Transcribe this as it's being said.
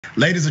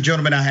Ladies and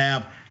gentlemen, I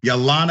have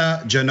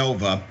Yolanda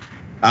Genova.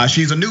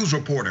 She's a news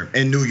reporter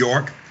in New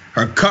York.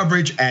 Her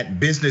coverage at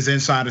Business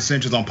Insider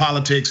centers on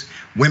politics,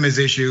 women's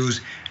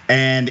issues,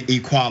 and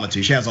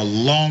equality. She has a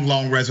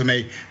long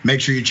resume.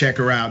 Make sure you check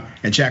her out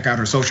and check out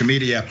her social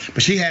media.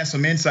 But she has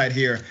some insight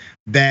here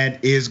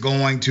that is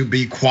going to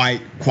be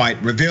quite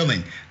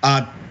revealing.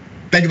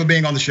 Thank you for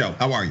being on the show.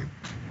 How are you?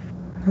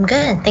 I'm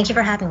good. Thank you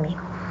for having me.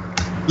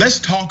 Let's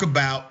talk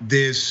about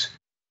this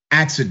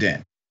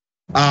accident.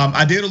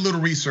 I did a little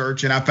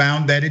research and I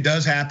found that it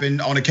does happen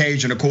on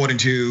occasion, according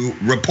to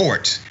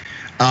reports,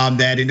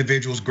 that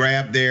individuals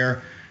grab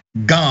their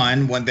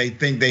gun when they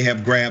think they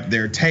have grabbed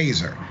their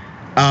taser.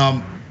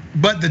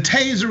 But the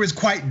taser is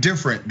quite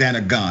different than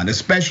a gun,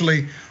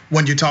 especially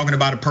when you're talking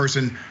about a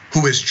person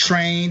who is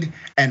trained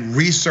and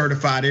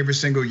recertified every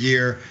single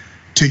year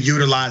to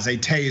utilize a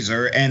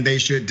taser, and they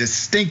should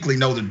distinctly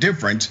know the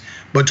difference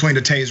between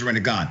a taser and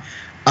a gun.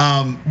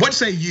 What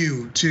say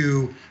you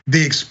to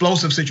the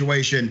explosive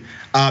situation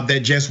that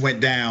just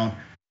went down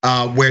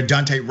where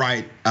Dante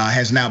Wright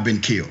has now been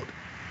killed?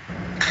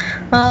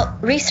 Well,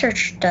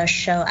 research does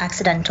show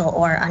accidental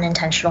or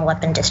unintentional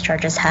weapon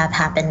discharges have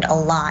happened a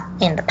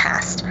lot in the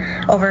past.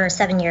 Over a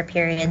 7-year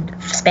period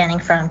spanning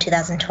from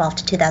 2012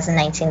 to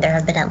 2019, there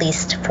have been at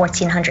least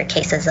 1,400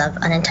 cases of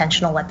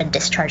unintentional weapon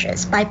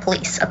discharges by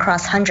police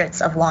across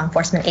hundreds of law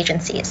enforcement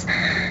agencies.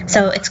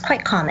 So it's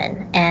quite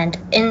common. And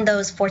in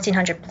those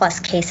 1,400 plus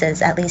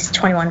cases, at least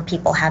 21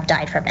 people have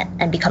died from it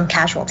and become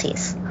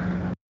casualties.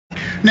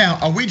 Now,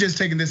 are we just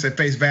taking this at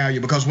face value?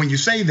 Because when you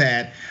say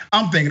that,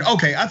 I'm thinking,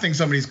 okay, I think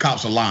some of these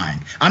cops are lying.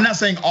 I'm not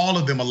saying all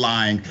of them are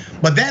lying,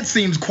 but that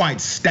seems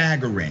quite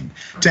staggering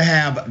to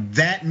have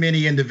that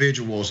many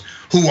individuals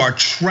who are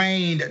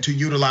trained to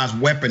utilize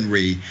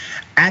weaponry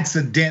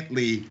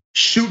accidentally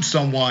shoot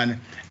someone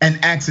and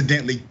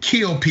accidentally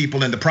kill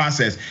people in the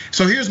process.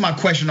 So here's my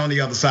question on the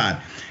other side.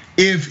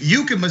 If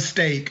you can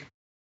mistake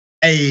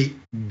a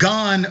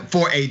gun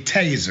for a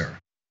taser,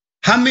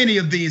 how many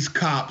of these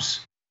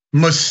cops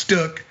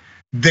mistook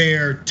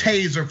their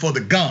taser for the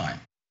gun,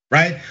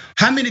 right?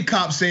 How many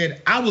cops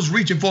said, I was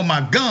reaching for my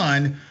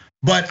gun,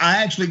 but I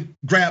actually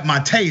grabbed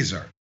my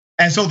taser.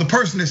 And so the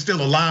person is still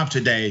alive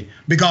today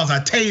because I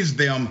tased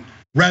them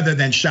rather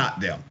than shot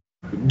them.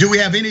 Do we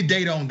have any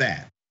data on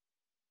that?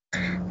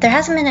 There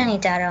hasn't been any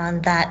data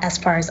on that as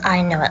far as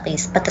I know, at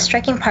least. But the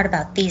striking part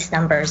about these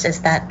numbers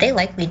is that they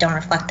likely don't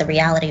reflect the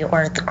reality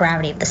or the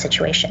gravity of the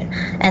situation.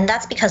 And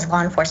that's because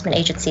law enforcement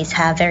agencies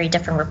have very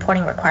different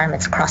reporting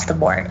requirements across the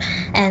board.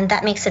 And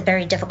that makes it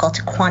very difficult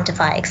to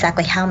quantify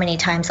exactly how many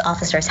times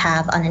officers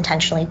have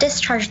unintentionally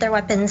discharged their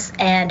weapons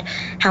and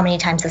how many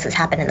times this has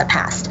happened in the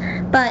past.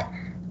 But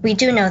we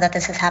do know that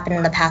this has happened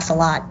in the past a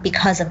lot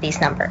because of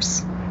these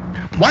numbers.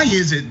 Why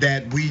is it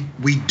that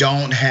we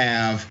don't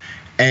have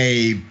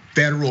a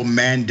federal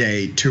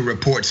mandate to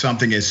report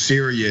something as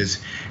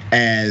serious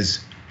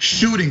as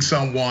shooting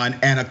someone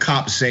and a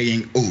cop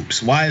saying,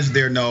 oops? Why is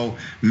there no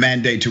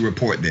mandate to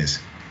report this?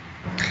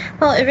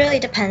 Well, it really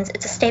depends.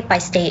 It's a state by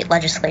state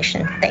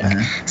legislation thing.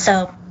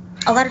 So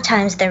a lot of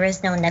times there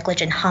is no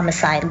negligent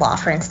homicide law,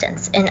 for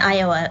instance. In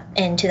Iowa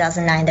in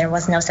 2009, there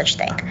was no such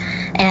thing.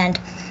 And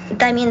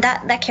I mean,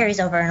 that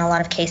carries over in a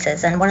lot of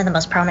cases. And one of the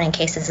most prominent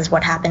cases is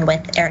what happened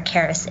with Eric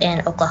Harris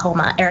in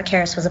Oklahoma. Eric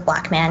Harris was a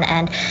black man,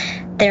 and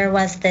there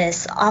was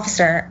this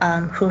officer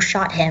who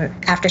shot him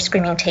after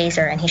screaming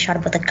taser, and he shot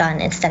him with a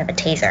gun instead of a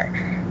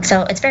taser.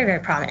 So it's very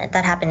prominent.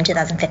 That happened in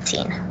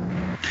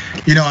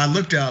 2015. You know, I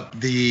looked up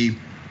the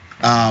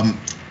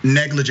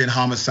negligent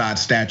homicide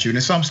statute,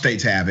 and some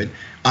states have it,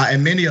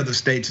 and many other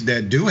states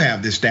that do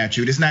have this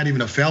statute, it's not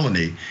even a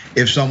felony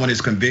if someone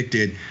is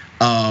convicted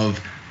of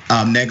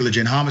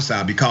negligent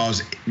homicide,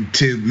 because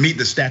to meet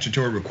the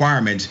statutory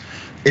requirements,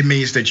 it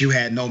means that you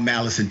had no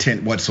malice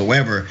intent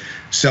whatsoever.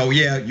 So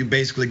yeah, you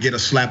basically get a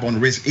slap on the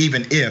wrist,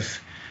 even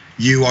if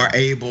you are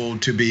able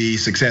to be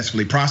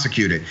successfully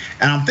prosecuted.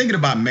 And I'm thinking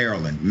about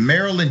Maryland.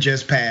 Maryland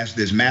just passed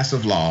this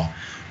massive law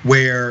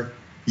where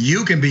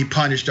you can be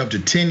punished up to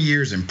 10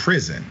 years in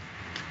prison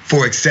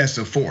for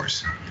excessive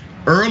force.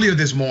 Earlier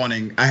this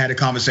morning, I had a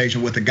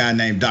conversation with a guy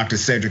named Dr.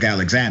 Cedric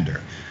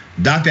Alexander.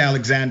 Dr.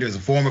 Alexander is a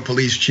former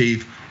police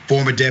chief,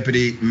 former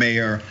deputy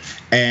mayor,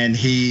 and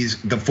he's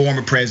the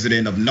former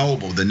president of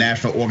NOBLE, the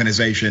National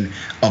Organization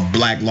of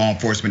Black Law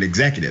Enforcement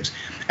Executives.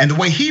 And the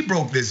way he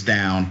broke this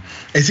down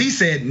is he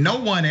said no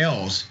one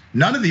else,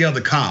 none of the other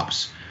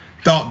cops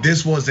thought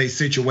this was a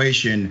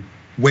situation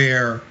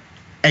where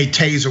a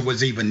taser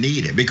was even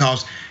needed,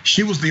 because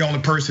she was the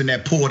only person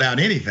that pulled out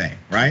anything,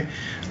 right?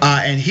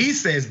 And he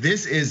says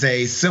this is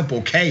a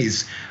simple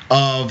case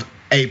of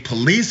a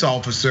police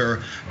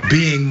officer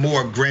being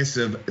more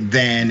aggressive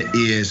than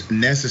is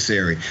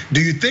necessary.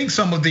 Do you think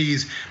some of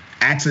these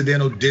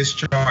accidental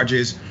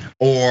discharges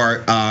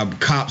or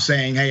cops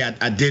saying, hey,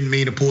 I didn't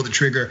mean to pull the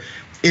trigger,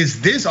 is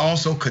this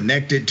also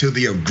connected to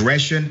the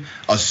aggression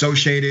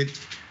associated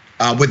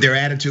with their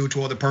attitude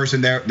toward the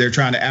person they're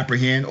trying to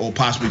apprehend or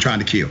possibly trying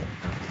to kill?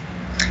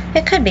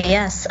 It could be,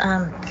 yes.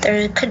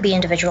 There could be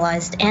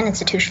individualized and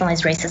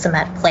institutionalized racism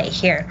at play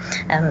here,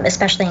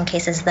 especially in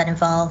cases that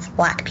involve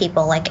Black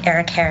people like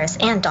Eric Harris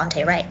and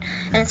Dante Wright.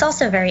 And it's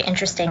also very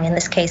interesting in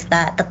this case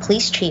that the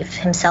police chief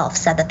himself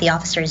said that the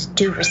officers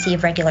do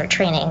receive regular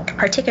training,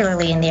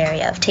 particularly in the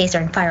area of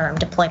taser and firearm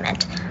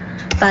deployment.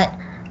 But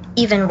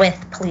even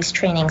with police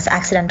trainings,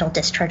 accidental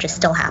discharges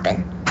still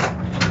happen.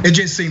 It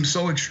just seems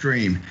so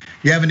extreme.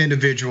 You have an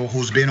individual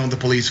who's been on the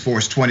police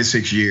force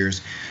 26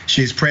 years.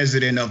 She's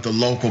president of the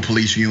local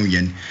police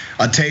union.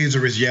 A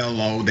taser is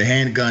yellow, the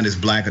handgun is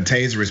black, a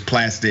taser is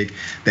plastic,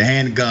 the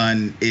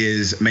handgun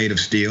is made of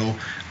steel.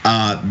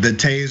 The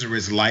taser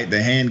is light,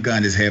 the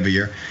handgun is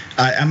heavier.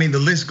 I mean, the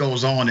list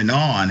goes on and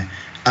on.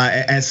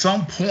 At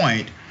some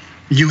point,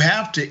 you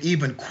have to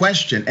even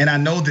question, and I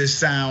know this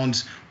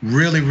sounds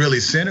really,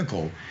 really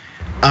cynical.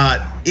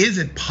 Is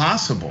it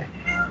possible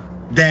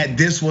that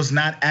this was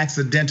not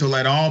accidental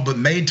at all, but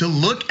made to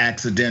look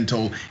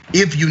accidental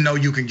if you know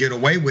you can get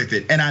away with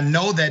it? And I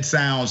know that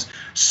sounds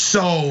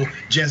so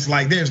just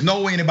like there's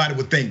no way anybody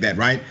would think that,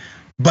 right?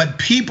 But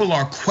people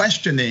are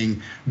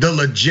questioning the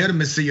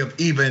legitimacy of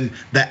even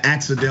the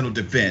accidental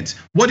defense.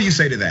 What do you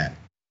say to that?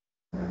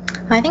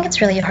 I think it's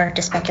really hard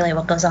to speculate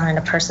what goes on in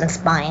a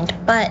person's mind,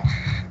 but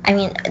I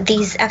mean,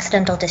 these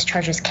accidental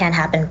discharges can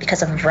happen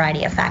because of a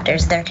variety of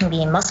factors. There can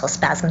be muscle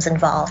spasms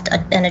involved,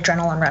 an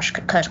adrenaline rush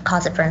could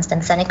cause it, for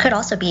instance, and it could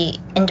also be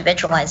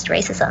individualized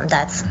racism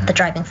that's the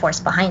driving force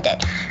behind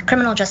it.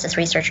 Criminal justice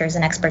researchers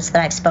and experts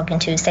that I've spoken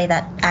to say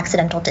that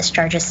accidental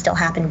discharges still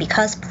happen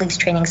because police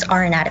trainings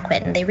are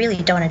inadequate and they really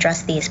don't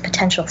address these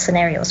potential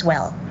scenarios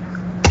well.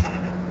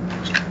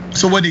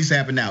 So what needs to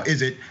happen now?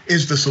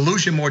 Is the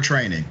solution more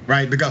training,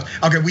 right? Because,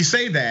 okay, we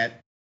say that,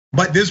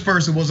 but this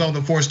person was on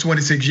the force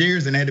 26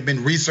 years and had been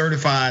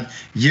recertified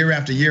year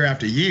after year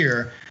after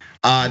year.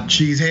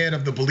 She's head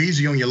of the police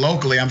union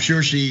locally. I'm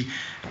sure she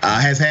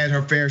has had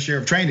her fair share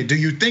of training. Do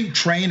you think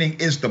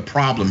training is the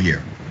problem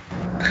here?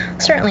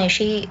 Certainly,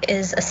 she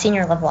is a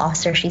senior level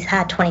officer. She's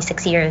had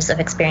 26 years of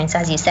experience,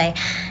 as you say.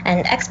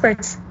 And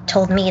experts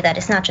told me that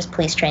it's not just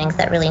police trainings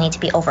that really need to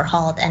be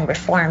overhauled and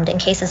reformed. In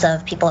cases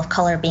of people of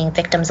color being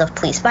victims of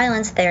police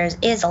violence, there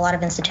is a lot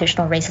of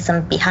institutional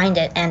racism behind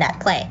it and at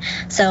play.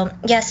 So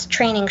yes,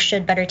 training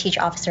should better teach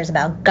officers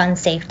about gun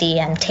safety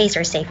and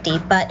taser safety,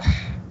 but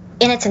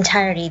in its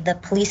entirety, the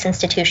police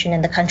institution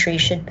in the country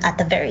should, at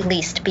the very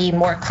least, be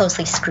more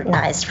closely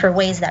scrutinized for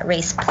ways that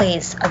race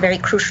plays a very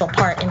crucial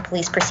part in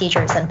police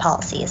procedures and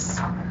policies.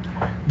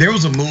 There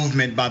was a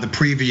movement by the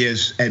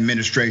previous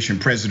administration,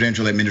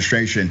 presidential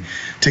administration,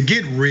 to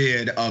get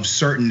rid of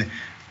certain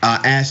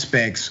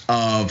aspects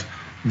of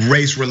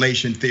race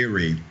relation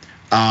theory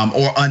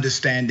or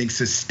understanding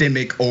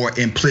systemic or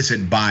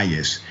implicit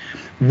bias.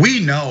 We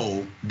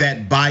know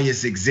that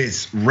bias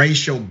exists,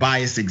 racial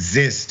bias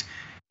exists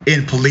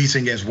in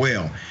policing as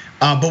well.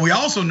 But we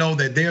also know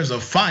that there's a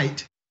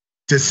fight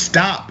to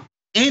stop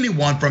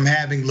anyone from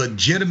having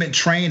legitimate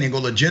training or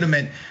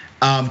legitimate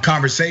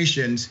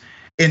conversations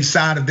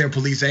inside of their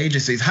police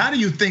agencies. How do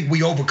you think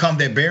we overcome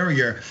that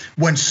barrier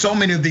when so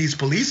many of these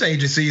police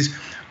agencies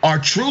are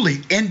truly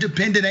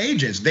independent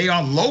agents? They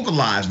are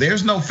localized.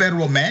 There's no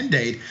federal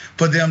mandate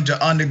for them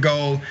to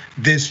undergo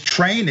this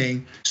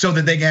training so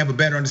that they can have a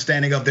better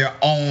understanding of their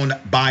own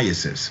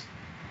biases.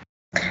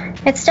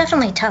 It's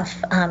definitely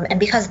tough, and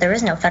because there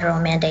is no federal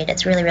mandate,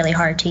 it's really, really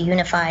hard to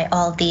unify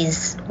all of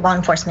these law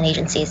enforcement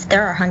agencies.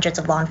 There are hundreds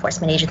of law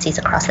enforcement agencies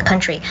across the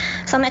country.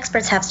 Some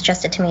experts have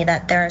suggested to me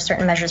that there are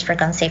certain measures for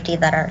gun safety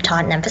that are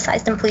taught and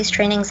emphasized in police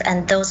trainings,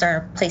 and those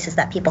are places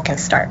that people can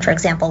start. For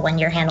example, when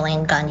you're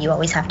handling a gun, you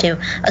always have to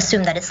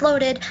assume that it's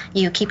loaded.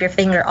 You keep your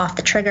finger off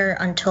the trigger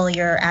until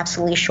you're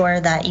absolutely sure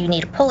that you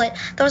need to pull it.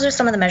 Those are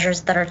some of the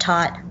measures that are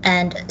taught,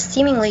 and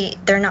seemingly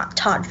they're not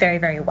taught very,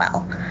 very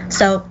well.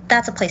 So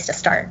that's a place to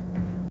start.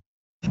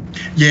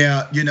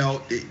 Yeah,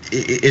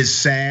 it's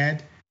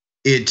sad.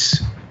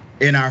 It's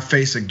in our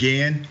face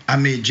again. I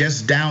mean,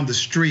 just down the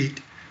street,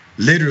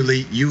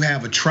 literally, you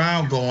have a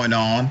trial going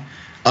on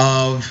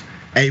of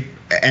an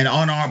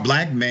unarmed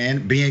black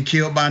man being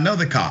killed by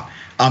another cop.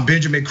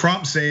 Benjamin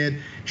Crump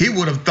said he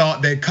would have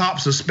thought that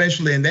cops,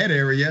 especially in that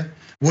area,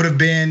 would have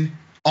been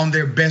on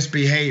their best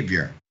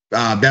behavior.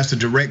 That's a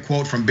direct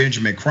quote from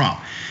Benjamin Crump.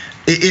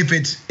 If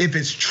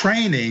it's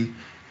training,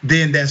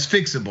 then that's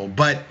fixable.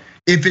 But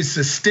if it's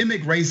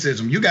systemic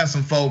racism, you got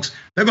some folks,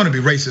 they're gonna be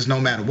racist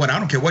no matter what. I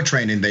don't care what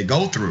training they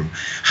go through.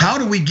 How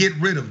do we get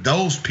rid of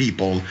those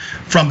people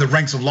from the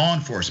ranks of law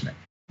enforcement?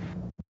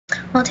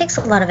 Well, it takes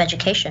a lot of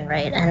education,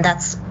 right? And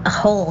that's a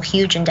whole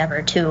huge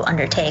endeavor to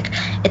undertake.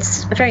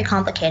 It's very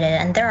complicated,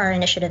 and there are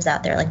initiatives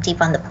out there like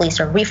defund the police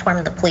or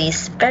reform the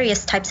police,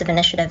 various types of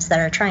initiatives that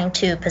are trying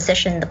to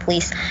position the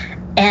police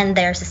and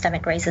their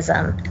systemic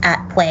racism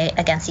at play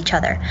against each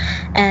other.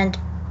 And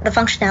the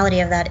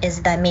functionality of that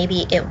is that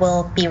maybe it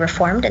will be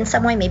reformed in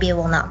some way, maybe it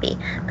will not be,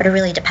 but it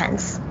really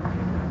depends.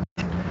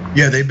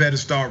 Yeah, they better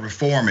start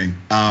reforming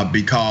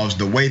because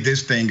the way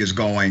this thing is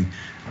going,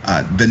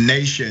 the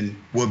nation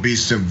will be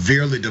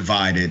severely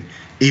divided,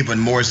 even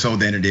more so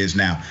than it is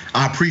now.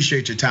 I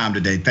appreciate your time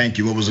today. Thank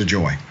you. It was a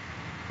joy.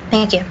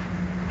 Thank you.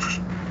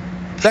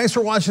 Thanks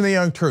for watching The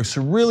Young Turks.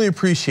 Really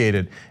appreciate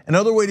it.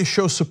 Another way to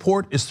show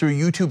support is through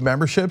YouTube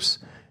memberships.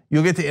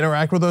 You'll get to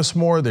interact with us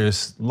more.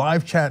 There's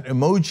live chat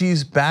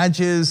emojis,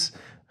 badges.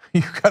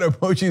 You've got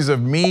emojis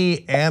of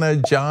me, Anna,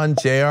 John,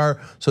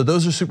 JR. So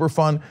those are super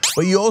fun.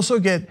 But you also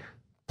get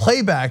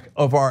playback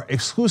of our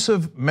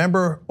exclusive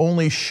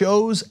member-only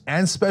shows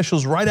and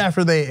specials right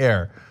after they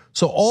air.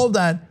 So all of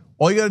that,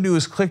 all you gotta do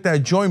is click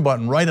that join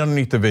button right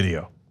underneath the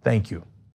video. Thank you.